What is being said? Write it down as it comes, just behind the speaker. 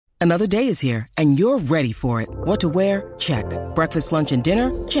Another day is here, and you're ready for it. What to wear? Check. Breakfast, lunch, and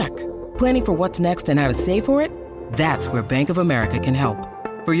dinner? Check. Planning for what's next and how to save for it? That's where Bank of America can help.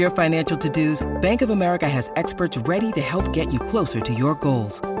 For your financial to-dos, Bank of America has experts ready to help get you closer to your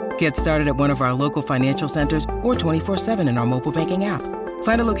goals. Get started at one of our local financial centers or 24/7 in our mobile banking app.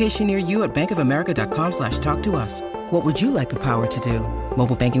 Find a location near you at bankofamerica.com/talktous. What would you like the power to do?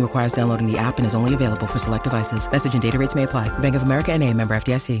 Mobile banking requires downloading the app and is only available for select devices. Message and data rates may apply. Bank of America NA, member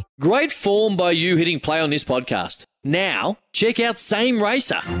FDIC. Great form by you hitting play on this podcast. Now, check out Same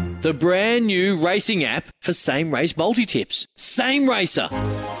Racer, the brand new racing app for same race multi-tips. Same Racer.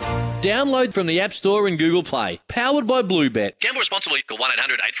 Download from the App Store and Google Play. Powered by Bluebet. Gamble responsibly. Call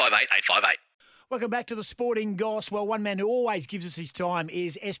 1-800-858-858. Welcome back to the Sporting Goss. Well, one man who always gives us his time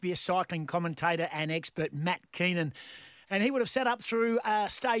is SBS cycling commentator and expert Matt Keenan. And he would have set up through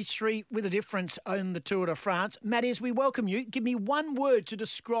Stage 3 with a difference on the Tour de France. Matt, as we welcome you, give me one word to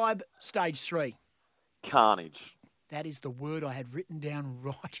describe Stage 3. Carnage. That is the word I had written down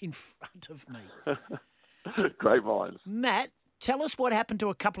right in front of me. Great minds. Matt, tell us what happened to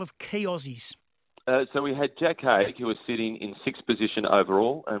a couple of key Aussies. So we had Jack Haig, who was sitting in 6th position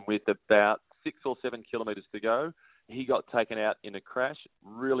overall, and with about 6 or 7 kilometres to go, he got taken out in a crash,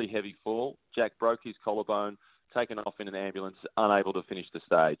 really heavy fall. Jack broke his collarbone, taken off in an ambulance, unable to finish the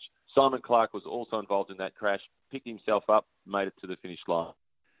stage. Simon Clark was also involved in that crash, picked himself up, made it to the finish line.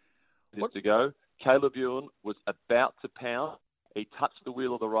 To go. Caleb Ewan was about to pound. He touched the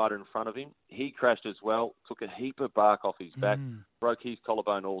wheel of the rider in front of him. He crashed as well, took a heap of bark off his back, broke his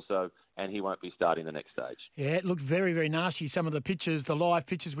collarbone also, and he won't be starting the next stage. Yeah, it looked very, very nasty. Some of the pictures, the live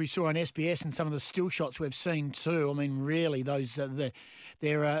pictures we saw on SBS and some of the still shots we've seen too. I mean, really, those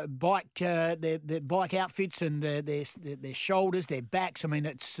their bike outfits and their shoulders, their backs. I mean,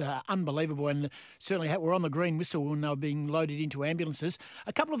 it's unbelievable. And certainly we're on the green whistle when they were being loaded into ambulances.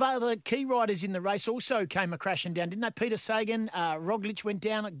 A couple of other key riders in the race also came crashing down, didn't they? Peter Sagan, Roglic went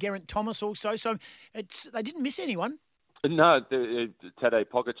down, Geraint Thomas also. So they didn't miss anyone. No, Tadej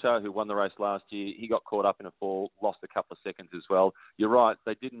Pogacar, who won the race last year, he got caught up in a fall, lost a couple of seconds as well. You're right,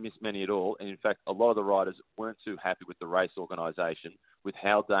 they didn't miss many at all. And in fact, a lot of the riders weren't too happy with the race organisation, with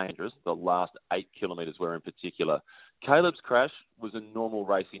how dangerous the last 8 kilometres were in particular. Caleb's crash was a normal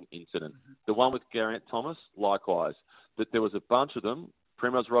racing incident. The one with Geraint Thomas, likewise. But there was a bunch of them.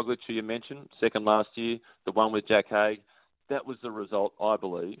 Primož Roglic, who you mentioned, second last year. The one with Jack Haig. That was the result, I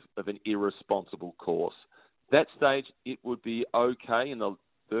believe, of an irresponsible course. That stage, it would be okay in the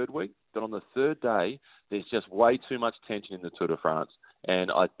third week, but on the third day, there's just way too much tension in the Tour de France. And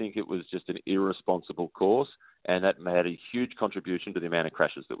I think it was just an irresponsible course, and that made a huge contribution to the amount of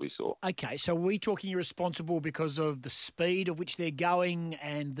crashes that we saw. Okay, so are we talking irresponsible because of the speed of which they're going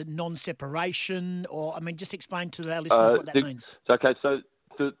and the non-separation? Or, I mean, just explain to our listeners what that means. Okay, so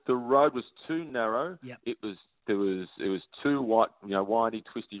the road was too narrow. Yep. It was too windy,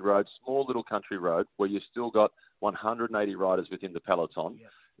 twisty road, small little country road where you've still got 180 riders within the peloton,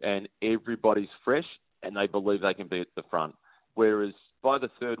 and everybody's fresh and they believe they can be at the front. Whereas by the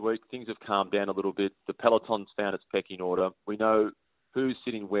third week, things have calmed down a little bit. The peloton's found its pecking order. We know who's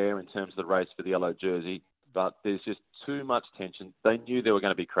sitting where in terms of the race for the yellow jersey, but there's just too much tension. They knew there were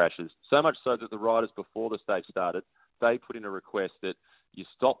going to be crashes, so much so that the riders before the stage started, they put in a request that you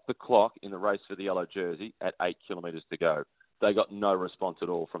stop the clock in the race for the yellow jersey at 8 kilometres to go. They got no response at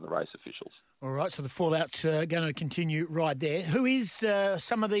all from the race officials. All right, so the fallout's going to continue right there. Who is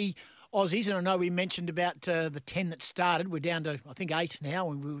some of the Aussies? And I know we mentioned about the 10 that started. We're down to, I think, 8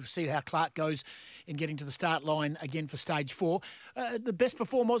 now, and we'll see how Clark goes in getting to the start line again for Stage 4. The best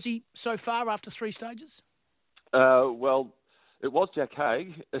performed Aussie so far after 3 stages? Well, it was Jack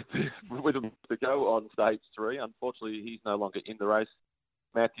Haig with him to go on Stage 3. Unfortunately, he's no longer in the race.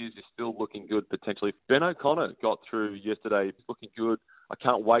 Matthews is still looking good, potentially. Ben O'Connor got through yesterday. He's looking good. I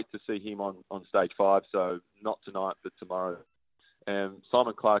can't wait to see him on Stage 5, so not tonight, but tomorrow. And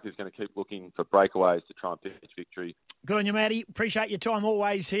Simon Clark is going to keep looking for breakaways to try and finish victory. Good on you, Matty. Appreciate your time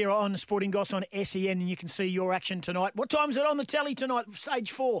always here on Sporting Goss on SEN, and you can see your action tonight. What time is it on the telly tonight,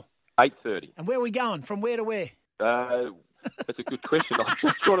 Stage 4? 8:30. And where are we going? From where to where? That's a good question. I'm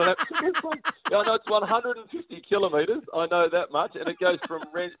not sure on that. I know it's 150 kilometres. I know that much. And it goes from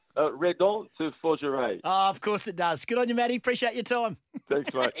Redon to Forgeray. Oh, of course it does. Good on you, Matty. Appreciate your time.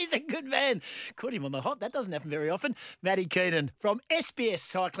 Thanks, mate. He's a good man. Caught him on the hot. That doesn't happen very often. Matty Keenan from SBS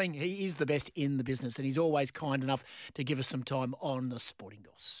Cycling. He is the best in the business, and he's always kind enough to give us some time on the Sporting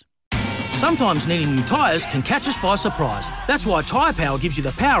Goss. Sometimes needing new tyres can catch us by surprise. That's why Tyre Power gives you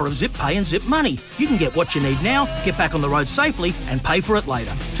the power of zip pay and zip money. You can get what you need now, get back on the road safely and pay for it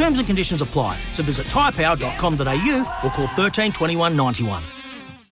later. Terms and conditions apply. So visit tyrepower.com.au or call 13 21 91.